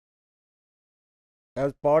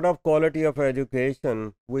As part of quality of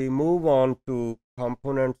education, we move on to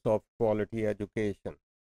components of quality education.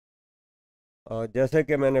 जैसे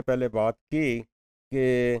कि मैंने पहले बात की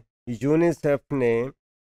कि यूनिसेफ ने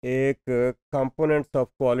एक कंपोनेंट्स ऑफ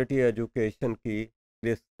क्वालिटी एजुकेशन की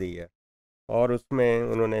लिस्ट दी है और उसमें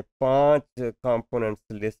उन्होंने 5 कंपोनेंट्स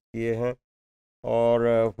लिस्ट किए हैं और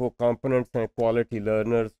वो कंपोनेंट्स हैं quality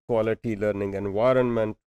learners, quality learning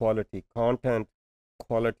environment, quality content,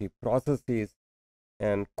 quality processes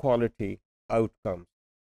and quality outcomes.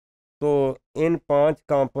 तो इन 5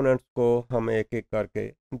 कंपोनेंट्स को हम एक एक करके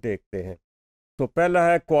देखते हैं। तो पहला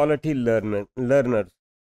है क्वालिटी लर्नर्स,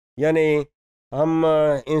 यानी हम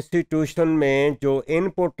इंस्टीट्यूशन में जो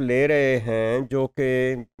इनपुट ले रहे हैं, जो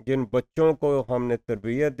कि जिन बच्चों को हमने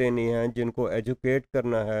तरबियत देनी है, जिनको एजुकेट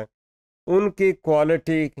करना है, उनकी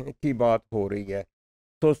क्वालिटी की बात हो रही है।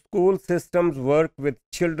 तो school systems work with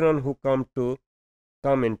children who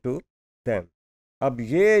come into them. अब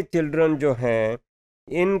ये चिल्ड्रन जो हैं,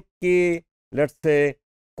 इनकी लेट्स से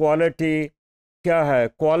क्वालिटी क्या है?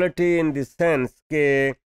 क्वालिटी इन द सेंस के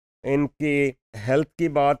इनकी हेल्थ की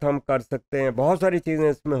बात हम कर सकते हैं, बहुत सारी चीज़ें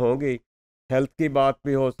इसमें होंगी। हेल्थ की बात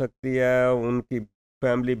भी हो सकती है, उनकी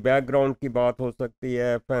फैमिली बैकग्राउंड की बात हो सकती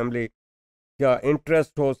है, फैमिली क्या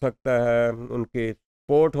इंटरेस्ट हो सकता है, उनकी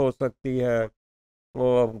स्पोर्ट हो सकती है,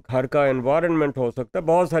 और घर का एनवायरनमेंट हो सकता है,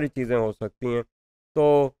 बहुत सारी चीज़ें हो सकती हैं।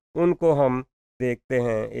 तो उनको हम देखते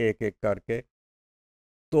हैं एक एक करके।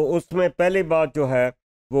 तो उसमें पहली बात जो है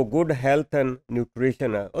वो गुड हेल्थ एंड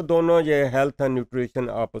न्यूट्रिशन है, और दोनों ये हेल्थ एंड न्यूट्रिशन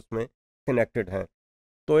आपस में कनेक्टेड हैं।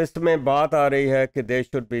 तो इसमें बात आ रही है कि they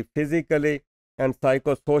should be physically and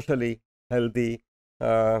psycho socially healthy.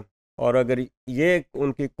 और अगर ये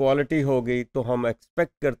उनकी क्वालिटी होगी तो हम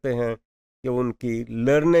एक्सपेक्ट करते हैं कि उनकी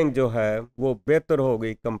लर्निंग जो है वो बेहतर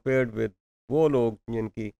होगी कंपेयर्ड विद वो लोग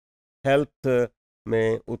जिनकी हेल्थ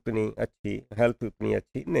में उतनी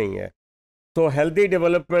अच्छी नहीं है। So, healthy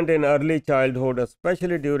development in early childhood,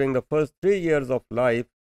 especially during the first 3 years of life,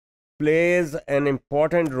 plays an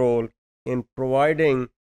important role in providing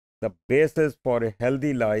the basis for a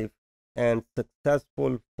healthy life and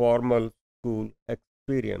successful formal school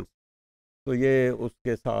experience. तो ये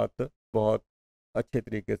उसके साथ बहुत अच्छे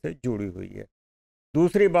तरीके से जुड़ी हुई है।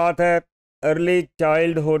 दूसरी बात है early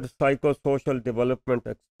childhood psychosocial development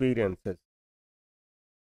experiences.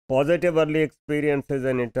 Positive early experiences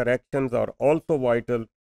and interactions are also vital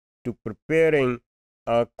to preparing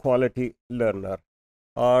a quality learner.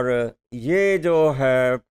 और ये जो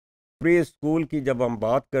है प्री स्कूल की जब हम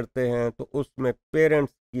बात करते हैं तो उसमें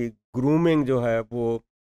पेरेंट्स की ग्रूमिंग जो है वो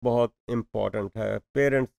बहुत इम्पॉर्टेंट है।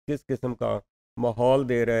 पेरेंट्स किस किस्म का माहौल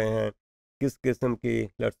दे रहे हैं, किस किस्म की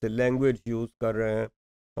लेट्स से लैंग्वेज यूज़ कर रहे हैं,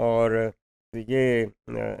 और ये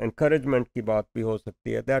encouragement की बात भी हो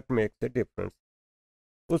सकती है। That makes a difference.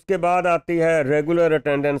 उसके बाद आती है regular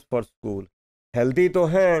attendance for school. Healthy तो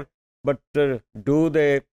हैं, but do they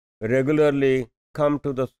regularly come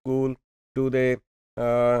to the school? Do they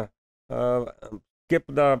skip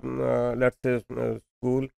the let's say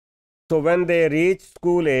school? So when they reach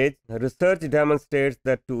school age, research demonstrates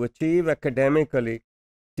that to achieve academically,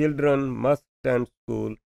 children must attend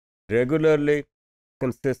school regularly,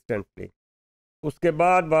 consistently. उसके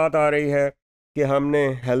बाद बात आ रही है कि हमने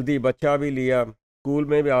healthy बच्चा भी लिया, स्कूल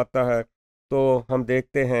में भी आता है, तो हम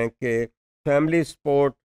देखते हैं कि फैमिली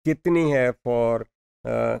सपोर्ट कितनी है for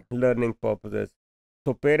learning purposes.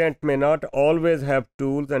 So parents may not always have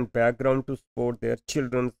tools and background to support their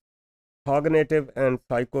children's cognitive and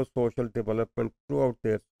psychosocial development throughout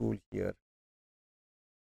their school year.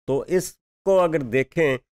 तो इसको अगर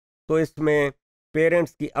देखें तो इसमें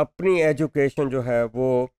पेरेंट्स की अपनी एजुकेशन जो है वो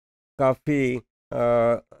काफ़ी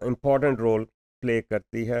इम्पोर्टेंट रोल प्ले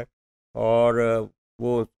करती है, और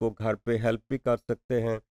वो उसको घर पे हेल्प भी कर सकते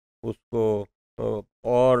हैं, उसको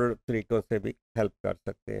और तरीक़ों से भी हेल्प कर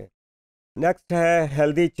सकते हैं। नेक्स्ट है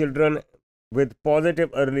healthy children with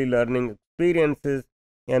positive early learning experiences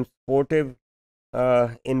and supportive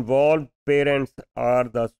involved parents are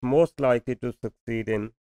the most likely to succeed in.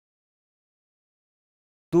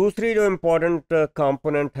 दूसरी जो इम्पोर्टेंट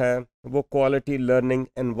कंपोनेंट है वो क्वालिटी लर्निंग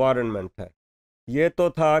एनवायरनमेंट है। ये तो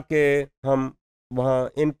था कि हम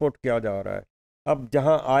वहाँ इनपुट किया जा रहा है, अब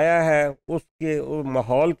जहाँ आया है उसके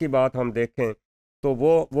माहौल की बात हम देखें तो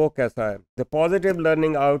वो कैसा है? The positive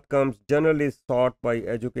learning outcomes generally short bye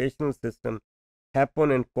educational system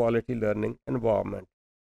happen in quality learning environment.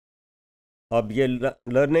 अब ये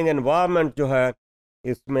लर्निंग एनवायरनमेंट जो है,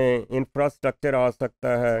 इसमें इंफ्रास्ट्रक्चर आ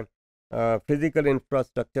सकता है, फिज़िकल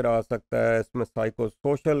इंफ्रास्ट्रक्चर आ सकता है, इसमें साइको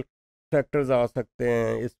सोशल फैक्टर्स आ सकते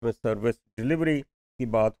हैं, इसमें सर्विस डिलीवरी की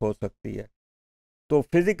बात हो सकती है। तो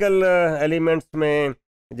फिज़िकल एलिमेंट्स में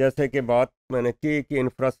जैसे कि बात मैंने की कि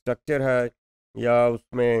इंफ्रास्ट्रक्चर है, या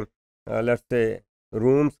उसमें लेट्स से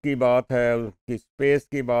रूम्स की बात है, उसकी स्पेस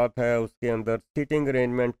की बात है, उसके अंदर सीटिंग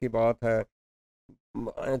अरेंजमेंट की बात है।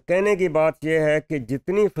 कहने की बात यह है कि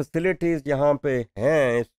जितनी फैसिलिटीज़ यहाँ पे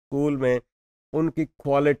हैं स्कूल में, उनकी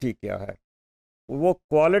क्वालिटी क्या है। वो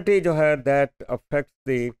क्वालिटी जो है दैट अफेक्ट्स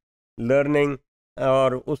द लर्निंग,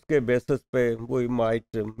 और उसके बेसिस पे we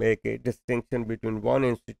might make a distinction between one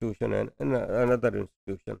institution and another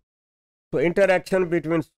institution. So interaction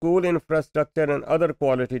between school infrastructure and other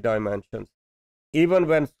quality dimensions. Even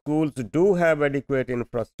when schools do have adequate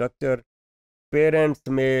infrastructure,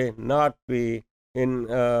 parents may not be in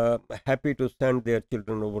happy to send their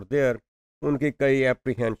children over there. उनकी कई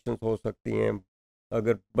apprehensions हो सकती हैं।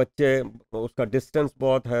 अगर बच्चे, उसका distance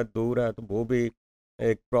बहुत है, दूर है, तो वो भी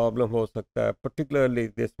एक प्रॉब्लम हो सकता है। Particularly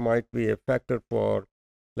this might be A factor for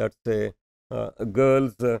let's say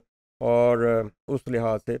girls, और उस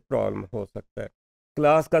लिहाज से प्रॉब्लम हो सकता है।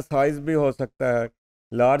 क्लास का साइज़ भी हो सकता है।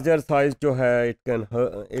 लार्जर साइज जो है,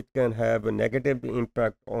 it can have negative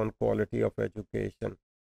impact on quality of education.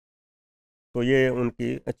 तो ये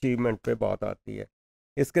उनकी अचीवमेंट पे बात आती है।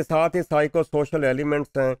 इसके साथ ही साइको सोशल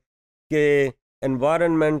एलिमेंट्स हैं कि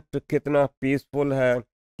एनवायरनमेंट कितना पीसफुल है,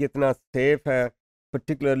 कितना सेफ है,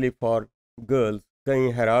 पर्टिकुलरली फॉर गर्ल्स।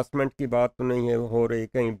 कहीं हरासमेंट की बात तो नहीं है हो रही,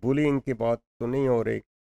 कहीं बुलिंग की बात तो नहीं हो रही,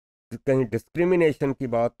 कहीं डिस्क्रिमिनेशन की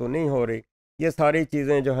बात तो नहीं हो रही। ये सारी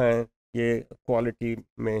चीज़ें जो हैं, ये क्वालिटी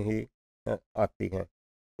में ही आती हैं।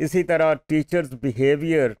 इसी तरह teachers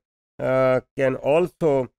behaviour can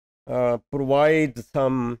also provide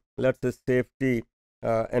some, let's say, safety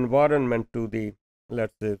environment to the,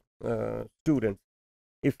 let's say, students.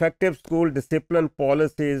 Effective school discipline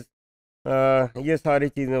policies, ये सारी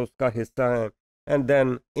चीज़ें उसका हिस्सा हैं। एंड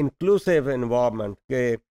देन इंक्लूसिव इन्वायरमेंट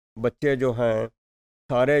के बच्चे जो हैं,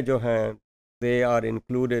 सारे जो हैं, they are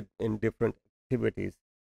included in different activities.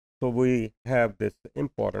 तो we have this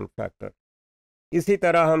important factor. इसी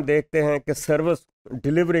तरह हम देखते हैं कि सर्विस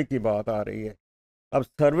डिलीवरी की बात आ रही है। अब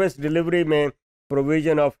सर्विस डिलीवरी में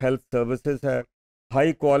प्रोविजन ऑफ हेल्थ सर्विसेज है,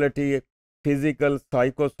 high quality physical,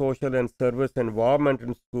 psycho social and service environment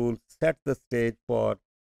in school set the stage for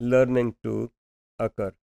learning to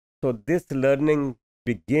occur. So this learning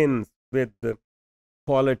begins with the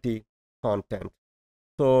quality content.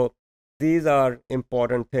 So these are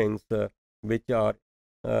important things which are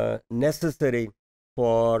necessary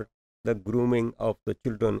for the grooming of the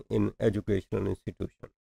children in educational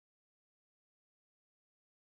institutions.